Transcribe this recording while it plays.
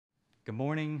Good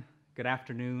morning, good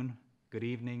afternoon, good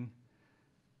evening.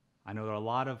 I know there are a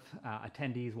lot of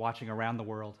attendees watching around the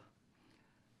world.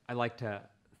 I'd like to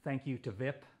thank you to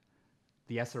VIP,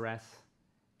 the SRS,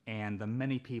 and the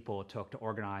many people it took to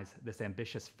organize this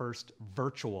ambitious first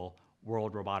virtual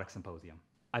World Robotic Symposium.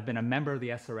 I've been a member of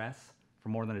the SRS for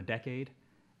more than a decade,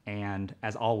 and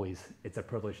as always, it's a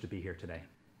privilege to be here today.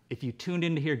 If you tuned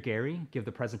in to hear Gary give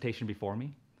the presentation before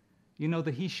me, you know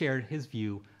that he shared his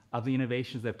view of the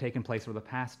innovations that have taken place over the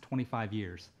past 25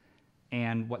 years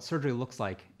and what surgery looks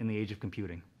like in the age of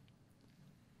computing.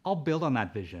 I'll build on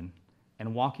that vision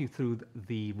and walk you through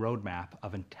the roadmap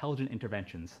of intelligent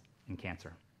interventions in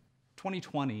cancer.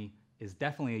 2020 is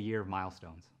definitely a year of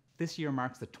milestones. This year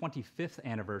marks the 25th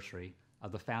anniversary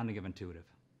of the founding of Intuitive.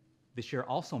 This year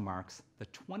also marks the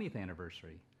 20th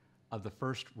anniversary of the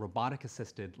first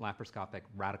robotic-assisted laparoscopic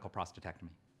radical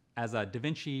prostatectomy. As a Da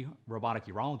Vinci robotic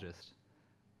urologist,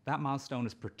 that milestone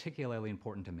is particularly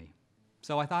important to me.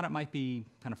 So I thought it might be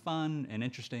kind of fun and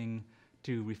interesting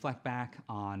to reflect back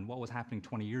on what was happening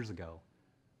 20 years ago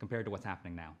compared to what's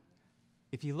happening now.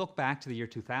 If you look back to the year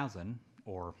 2000,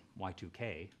 or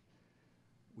Y2K,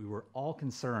 we were all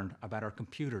concerned about our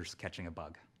computers catching a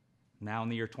bug. Now in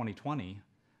the year 2020,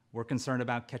 we're concerned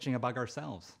about catching a bug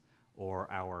ourselves, or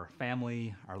our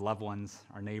family, our loved ones,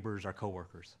 our neighbors, our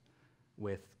coworkers,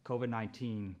 with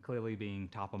COVID-19 clearly being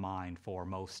top of mind for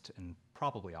most and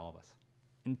probably all of us.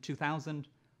 In 2000,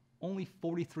 only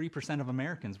 43% of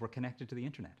Americans were connected to the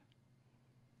internet.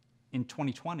 In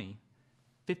 2020,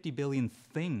 50 billion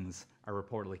things are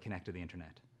reportedly connected to the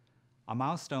internet, a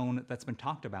milestone that's been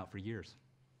talked about for years.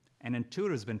 And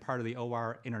Intuitive has been part of the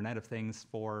OR Internet of Things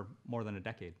for more than a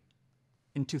decade.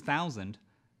 In 2000,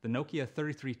 the Nokia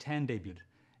 3310 debuted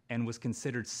and was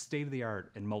considered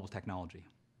state-of-the-art in mobile technology.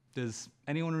 Does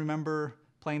anyone remember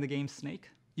playing the game Snake?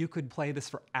 You could play this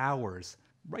for hours,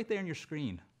 right there on your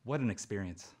screen. What an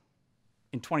experience.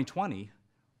 In 2020,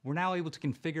 we're now able to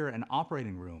configure an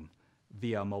operating room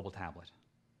via a mobile tablet.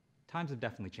 Times have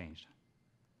definitely changed.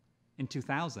 In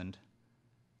 2000,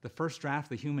 the first draft of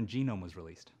the human genome was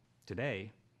released.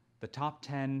 Today, the top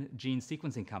 10 gene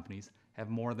sequencing companies have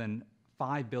more than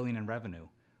 $5 billion in revenue,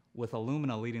 with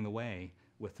Illumina leading the way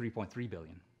with $3.3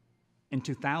 billion. In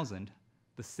 2000,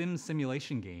 the Sims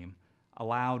simulation game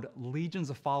allowed legions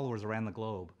of followers around the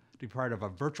globe to be part of a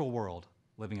virtual world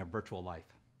living a virtual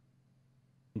life.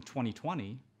 In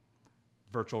 2020,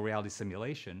 virtual reality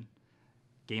simulation,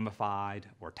 gamified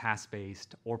or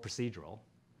task-based or procedural,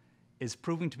 is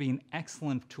proving to be an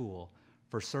excellent tool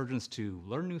for surgeons to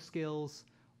learn new skills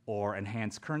or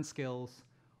enhance current skills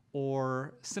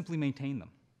or simply maintain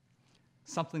them,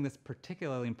 something that's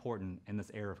particularly important in this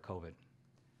era of COVID.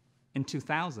 In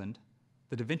 2000,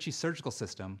 the Da Vinci surgical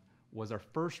system was our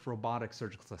first robotic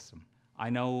surgical system. I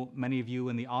know many of you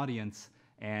in the audience,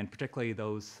 and particularly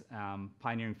those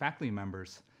pioneering faculty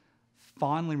members,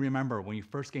 fondly remember when you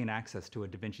first gained access to a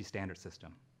Da Vinci standard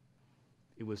system.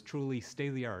 It was truly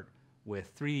state-of-the-art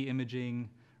with 3D imaging,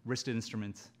 wristed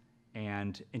instruments,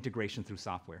 and integration through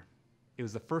software. It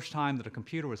was the first time that a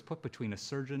computer was put between a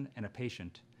surgeon and a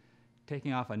patient,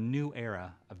 taking off a new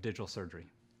era of digital surgery.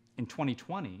 In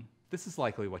 2020, this is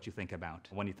likely what you think about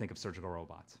when you think of surgical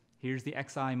robots. Here's the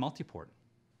XI multiport,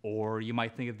 or you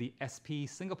might think of the SP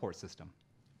single-port system,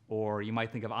 or you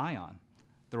might think of ION,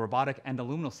 the robotic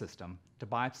endoluminal system to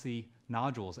biopsy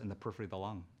nodules in the periphery of the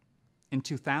lung. In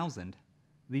 2000,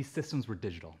 these systems were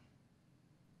digital.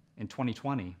 In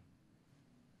 2020,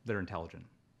 they're intelligent.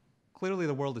 Clearly,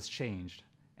 the world has changed,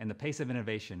 and the pace of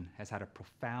innovation has had a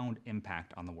profound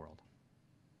impact on the world.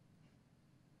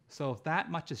 So if that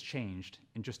much has changed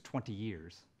in just 20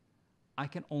 years, I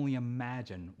can only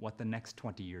imagine what the next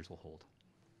 20 years will hold.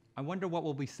 I wonder what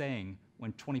we'll be saying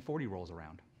when 2040 rolls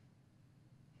around.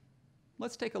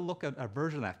 Let's take a look at a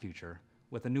version of that future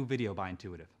with a new video by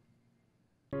Intuitive.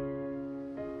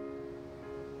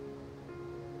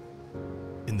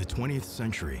 In the 20th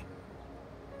century,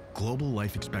 global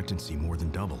life expectancy more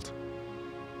than doubled.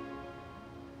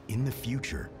 In the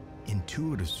future,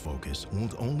 Intuitive's focus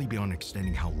won't only be on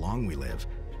extending how long we live,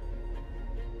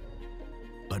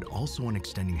 but also on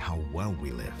extending how well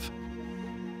we live.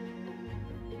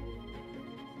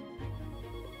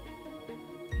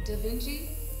 Da Vinci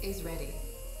is ready.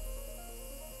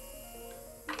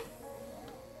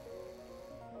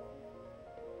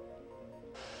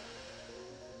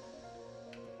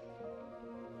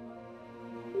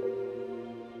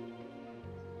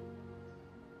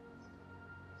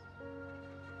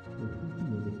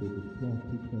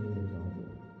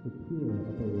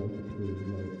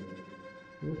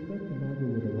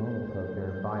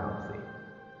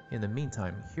 In the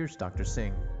meantime, here's Dr.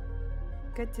 Singh.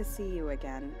 Good to see you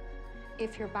again.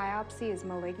 If your biopsy is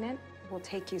malignant, we'll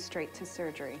take you straight to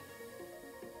surgery.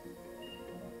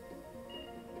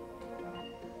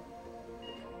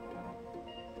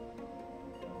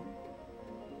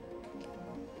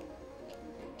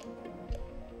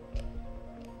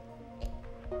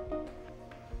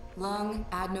 Lung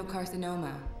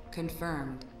adenocarcinoma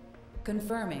confirmed.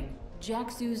 Confirming,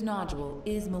 Jack-Su's nodule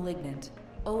is malignant.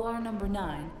 OR number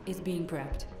 9 is being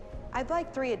prepped. I'd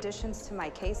like 3 additions to my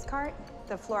case cart: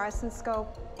 the fluorescence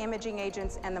scope, imaging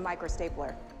agents, and the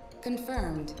microstapler.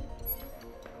 Confirmed.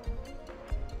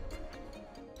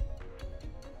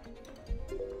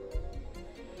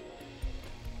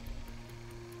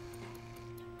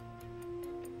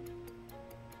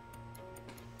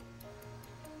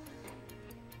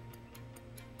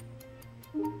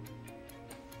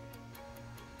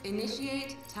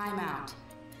 Initiate timeout.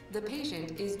 The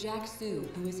patient is Jack Su,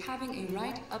 who is having a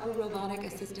right upper robotic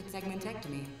assisted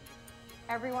segmentectomy.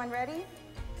 Everyone ready?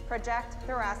 Project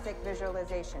thoracic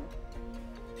visualization.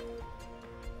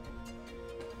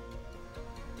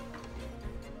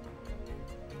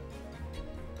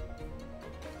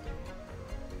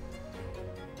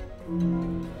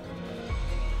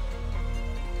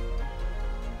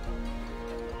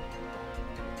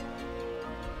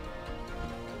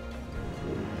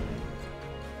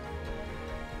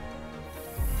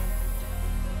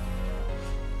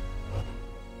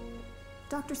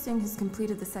 Dr. Singh has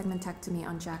completed the segmentectomy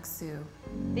on Jack Su.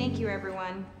 Thank you,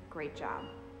 everyone. Great job.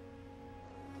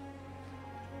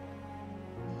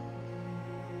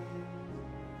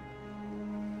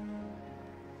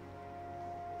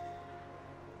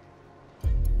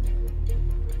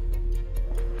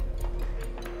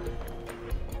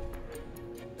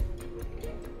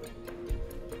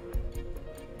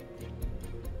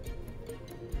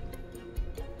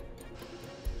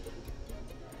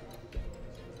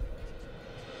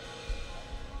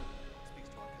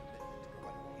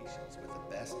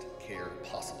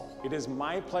 It is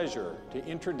my pleasure to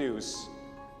introduce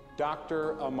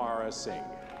Dr. Amara Singh.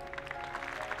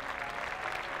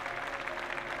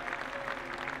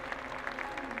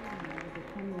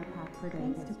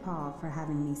 Thanks to Paul for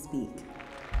having me speak.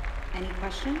 Any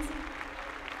questions?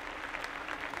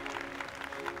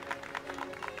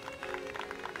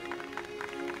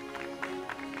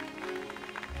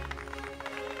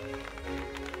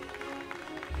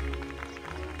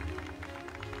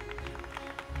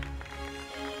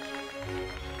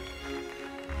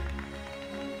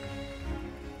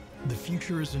 The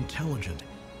future is intelligent.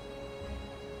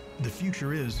 The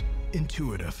future is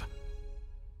intuitive.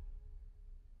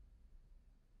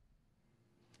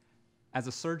 As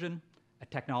a surgeon, a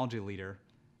technology leader,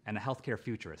 and a healthcare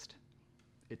futurist,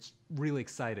 it's really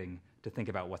exciting to think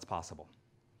about what's possible.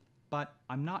 But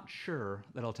I'm not sure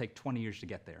that it'll take 20 years to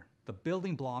get there. The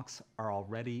building blocks are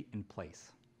already in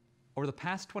place. Over the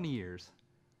past 20 years,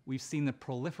 we've seen the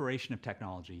proliferation of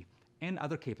technology and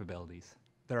other capabilities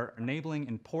that are enabling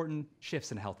important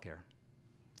shifts in healthcare.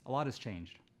 A lot has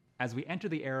changed. As we enter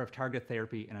the era of targeted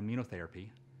therapy and immunotherapy,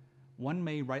 one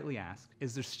may rightly ask,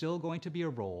 is there still going to be a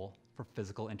role for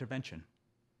physical intervention?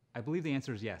 I believe the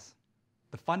answer is yes.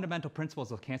 The fundamental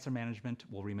principles of cancer management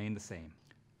will remain the same.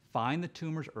 Find the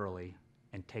tumors early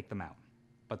and take them out.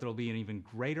 But there will be an even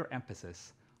greater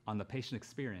emphasis on the patient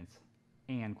experience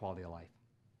and quality of life.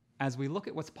 As we look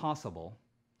at what's possible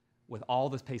with all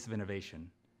this pace of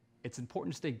innovation, it's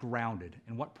important to stay grounded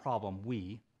in what problem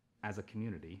we, as a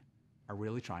community, are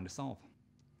really trying to solve.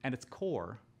 At its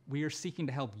core, we are seeking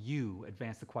to help you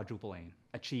advance the quadruple aim,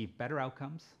 achieve better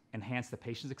outcomes, enhance the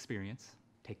patient's experience,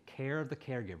 take care of the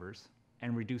caregivers,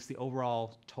 and reduce the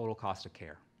overall total cost of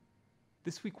care.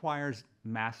 This requires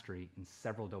mastery in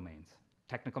several domains.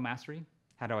 Technical mastery,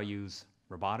 how do I use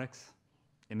robotics,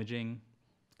 imaging,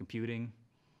 computing,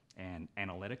 and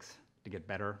analytics to get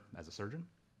better as a surgeon?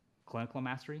 Clinical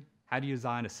mastery, how do you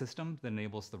design a system that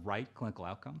enables the right clinical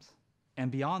outcomes?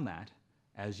 And beyond that,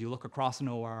 as you look across an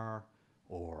OR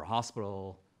or a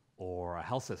hospital or a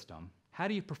health system, how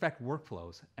do you perfect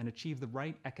workflows and achieve the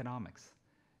right economics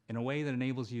in a way that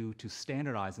enables you to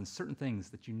standardize on certain things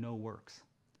that you know works?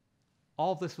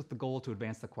 All of this with the goal to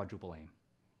advance the quadruple aim.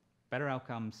 Better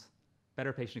outcomes,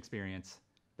 better patient experience,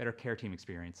 better care team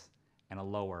experience, and a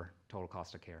lower total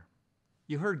cost of care.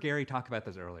 You heard Gary talk about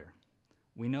this earlier.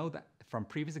 We know that from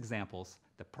previous examples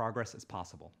that progress is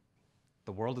possible.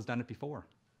 The world has done it before.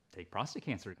 Take prostate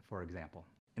cancer, for example.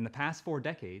 In the past 4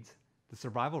 decades, the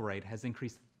survival rate has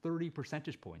increased 30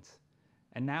 percentage points,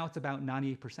 and now it's about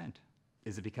 98%.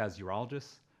 Is it because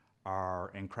urologists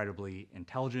are incredibly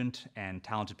intelligent and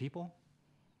talented people?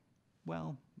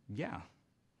 Well, yeah.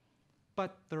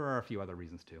 But there are a few other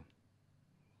reasons too.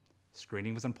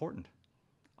 Screening was important.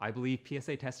 I believe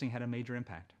PSA testing had a major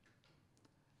impact.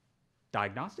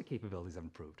 Diagnostic capabilities have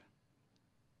improved.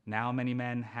 Now many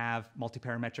men have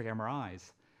multiparametric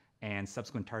MRIs and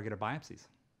subsequent targeted biopsies.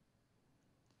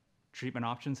 Treatment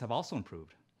options have also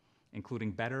improved,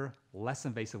 including better, less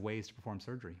invasive ways to perform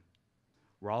surgery.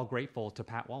 We're all grateful to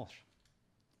Pat Walsh.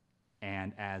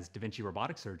 And as Da Vinci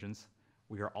robotic surgeons,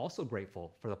 we are also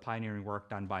grateful for the pioneering work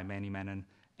done by Manny Menon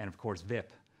and, of course,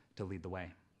 VIP to lead the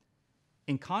way.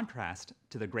 In contrast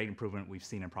to the great improvement we've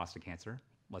seen in prostate cancer,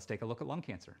 let's take a look at lung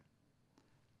cancer.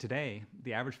 Today,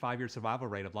 the average 5-year survival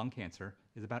rate of lung cancer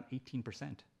is about 18%.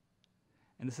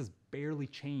 And this has barely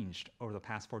changed over the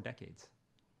past 4 decades.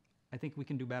 I think we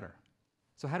can do better.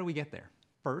 So how do we get there?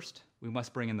 First, we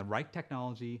must bring in the right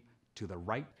technology to the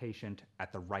right patient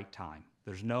at the right time.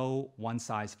 There's no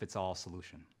one-size-fits-all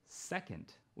solution.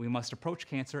 Second, we must approach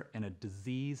cancer in a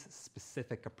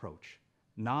disease-specific approach,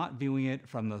 not viewing it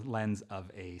from the lens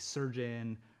of a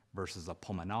surgeon versus a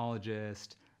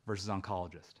pulmonologist versus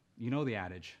oncologist. You know the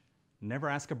adage, never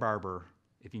ask a barber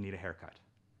if you need a haircut.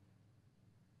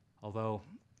 Although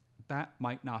that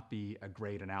might not be a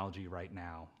great analogy right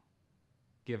now,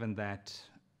 given that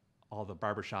all the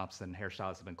barbershops and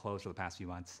hairstylists have been closed for the past few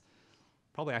months.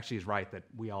 Probably actually is right that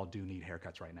we all do need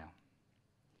haircuts right now.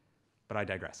 But I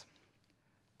digress.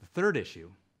 The third issue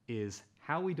is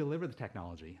how we deliver the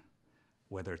technology,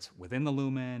 whether it's within the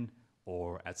lumen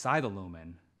or outside the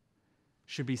lumen,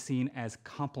 should be seen as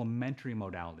complementary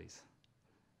modalities.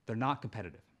 They're not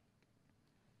competitive.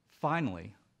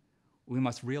 Finally, we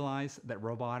must realize that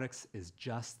robotics is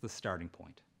just the starting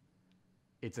point.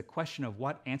 It's a question of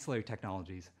what ancillary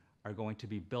technologies are going to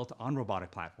be built on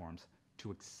robotic platforms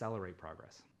to accelerate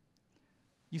progress.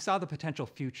 You saw the potential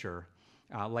future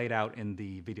laid out in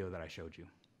the video that I showed you.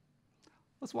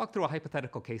 Let's walk through a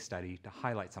hypothetical case study to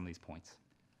highlight some of these points.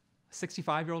 A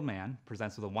 65-year-old man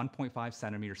presents with a 1.5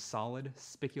 centimeter solid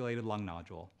spiculated lung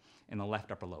nodule in the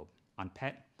left upper lobe. On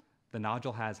PET, the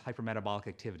nodule has hypermetabolic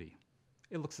activity.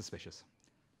 It looks suspicious.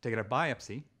 To get a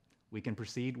biopsy, we can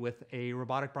proceed with a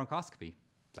robotic bronchoscopy,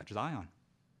 such as ION.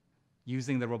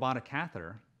 Using the robotic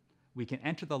catheter, we can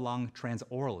enter the lung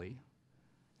transorally,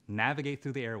 navigate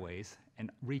through the airways,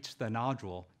 and reach the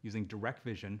nodule using direct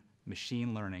vision,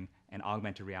 machine learning, and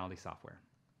augmented reality software.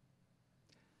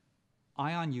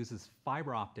 ION uses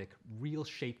fiber optic real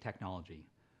shape technology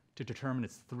to determine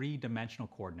its 3-dimensional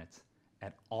coordinates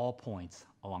at all points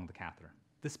along the catheter.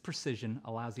 This precision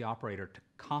allows the operator to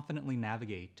confidently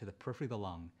navigate to the periphery of the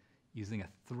lung using a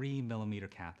 3-millimeter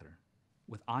catheter.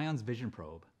 With ION's vision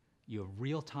probe, you have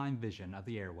real-time vision of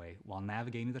the airway while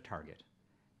navigating the target,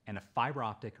 and a fiber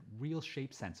optic real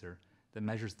shape sensor that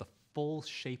measures the full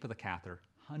shape of the catheter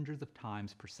hundreds of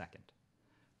times per second,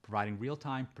 providing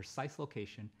real-time precise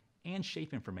location and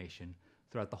shape information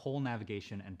throughout the whole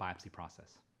navigation and biopsy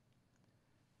process.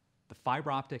 The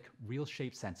fiber optic real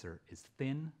shape sensor is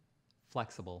thin,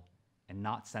 flexible, and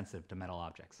not sensitive to metal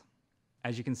objects.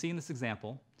 As you can see in this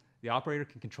example, the operator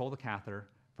can control the catheter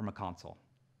from a console.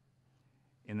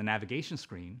 In the navigation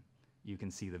screen, you can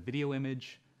see the video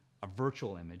image, a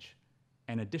virtual image,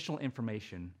 and additional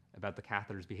information about the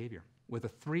catheter's behavior. With a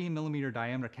 3-millimeter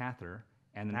diameter catheter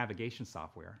and the navigation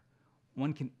software,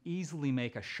 one can easily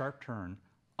make a sharp turn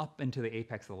up into the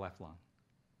apex of the left lung.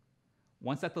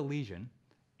 Once at the lesion,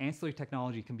 ancillary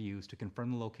technology can be used to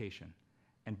confirm the location,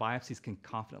 and biopsies can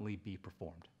confidently be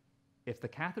performed. If the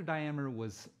catheter diameter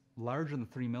was larger than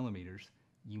 3 millimeters,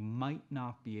 you might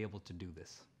not be able to do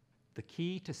this. The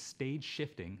key to stage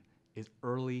shifting is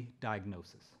early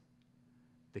diagnosis.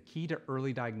 The key to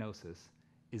early diagnosis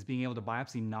is being able to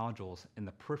biopsy nodules in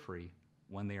the periphery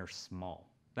when they are small.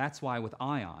 That's why with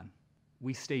ION,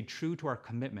 we stayed true to our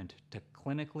commitment to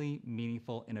clinically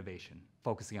meaningful innovation,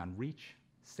 focusing on reach,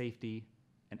 safety,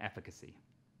 and efficacy.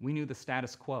 We knew the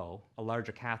status quo, a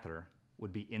larger catheter,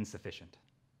 would be insufficient.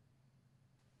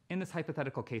 In this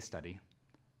hypothetical case study,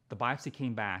 the biopsy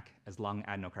came back as lung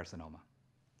adenocarcinoma.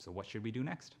 So what should we do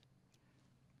next?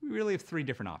 We really have 3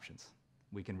 different options.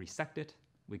 We can resect it,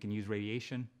 we can use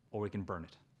radiation, or we can burn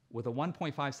it. With a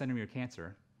 1.5 centimeter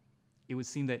cancer, it would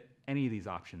seem that any of these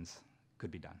options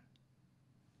could be done.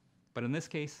 But in this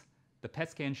case, the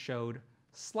PET scan showed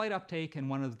slight uptake in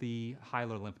one of the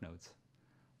hilar lymph nodes.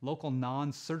 Local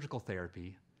non-surgical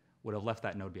therapy would have left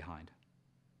that node behind.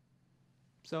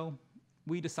 So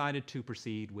we decided to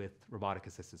proceed with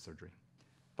robotic-assisted surgery.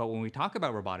 But when we talk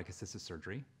about robotic-assisted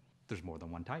surgery, there's more than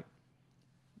one type.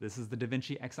 This is the Da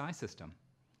Vinci Xi system.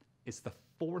 It's the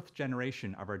 4th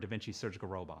generation of our Da Vinci surgical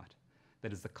robot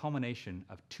that is the culmination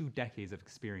of 2 decades of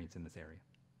experience in this area.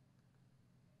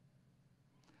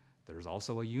 There's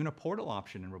also a uniportal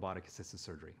option in robotic-assisted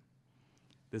surgery.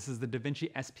 This is the Da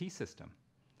Vinci SP system.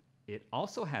 It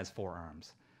also has 4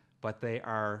 arms, but they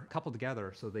are coupled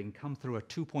together so they can come through a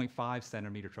 2.5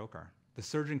 centimeter trocar. The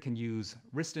surgeon can use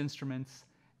wrist instruments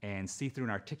and see through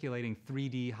an articulating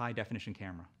 3D high-definition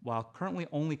camera. While currently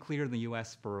only cleared in the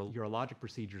US for urologic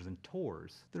procedures and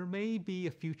TORs, there may be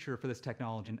a future for this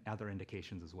technology in other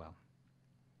indications as well.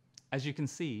 As you can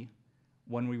see,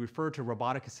 when we refer to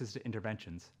robotic-assisted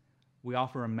interventions, we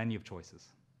offer a menu of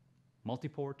choices: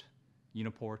 multi-port,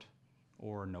 uniport,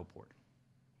 or no port.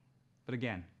 But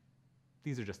again,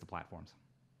 these are just the platforms.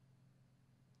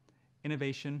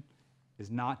 Innovation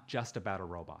is not just about a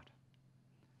robot.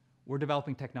 We're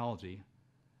developing technology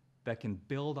that can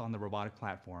build on the robotic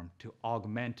platform to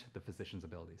augment the physician's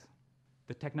abilities.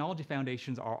 The technology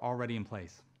foundations are already in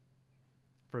place.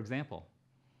 For example,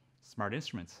 smart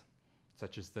instruments,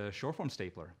 such as the Shoreform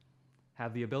stapler,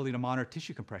 have the ability to monitor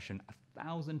tissue compression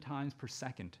 1,000 times per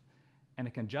second, and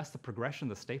it can adjust the progression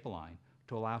of the staple line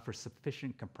to allow for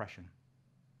sufficient compression.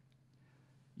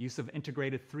 Use of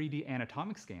integrated 3D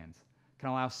anatomic scans can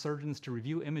allow surgeons to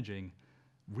review imaging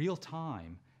real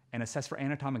time and assess for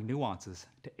anatomic nuances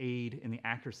to aid in the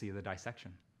accuracy of the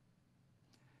dissection.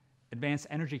 Advanced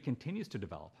energy continues to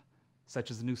develop,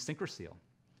 such as the new SynchroSeal,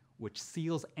 which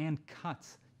seals and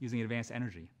cuts using advanced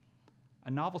energy,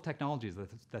 a novel technology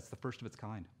that's the first of its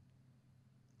kind.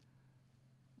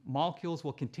 Molecules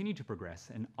will continue to progress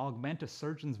and augment a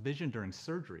surgeon's vision during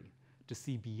surgery to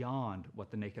see beyond what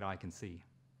the naked eye can see.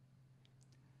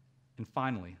 And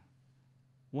finally,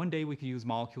 one day we could use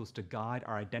molecules to guide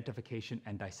our identification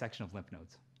and dissection of lymph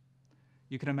nodes.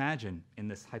 You can imagine, in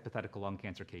this hypothetical lung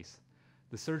cancer case,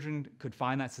 the surgeon could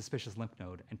find that suspicious lymph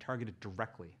node and target it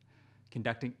directly,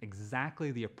 conducting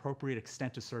exactly the appropriate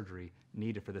extent of surgery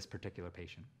needed for this particular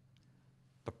patient.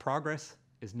 But progress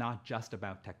is not just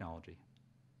about technology.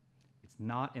 It's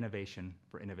not innovation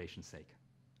for innovation's sake.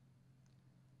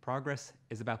 Progress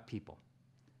is about people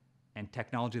and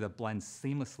technology that blends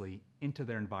seamlessly into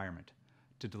their environment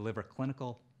to deliver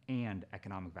clinical and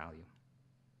economic value.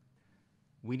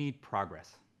 We need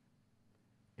progress.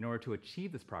 In order to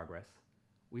achieve this progress,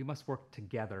 we must work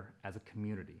together as a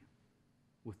community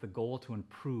with the goal to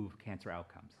improve cancer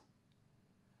outcomes.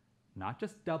 Not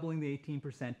just doubling the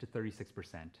 18% to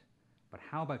 36%, but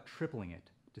how about tripling it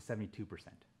to 72%?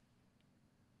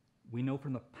 We know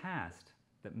from the past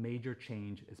that major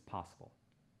change is possible.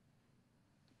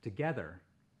 Together,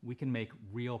 we can make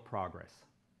real progress.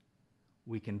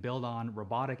 We can build on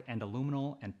robotic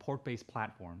endoluminal and port-based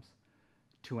platforms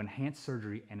to enhance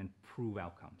surgery and improve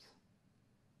outcomes.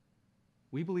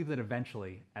 We believe that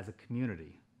eventually, as a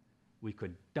community, we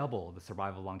could double the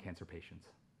survival of lung cancer patients.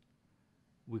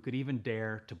 We could even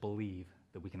dare to believe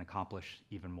that we can accomplish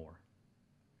even more.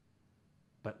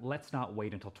 But let's not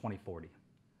wait until 2040.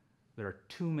 There are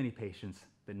too many patients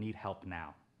that need help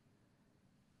now.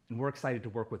 And we're excited to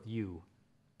work with you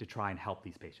to try and help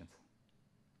these patients.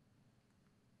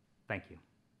 Thank you.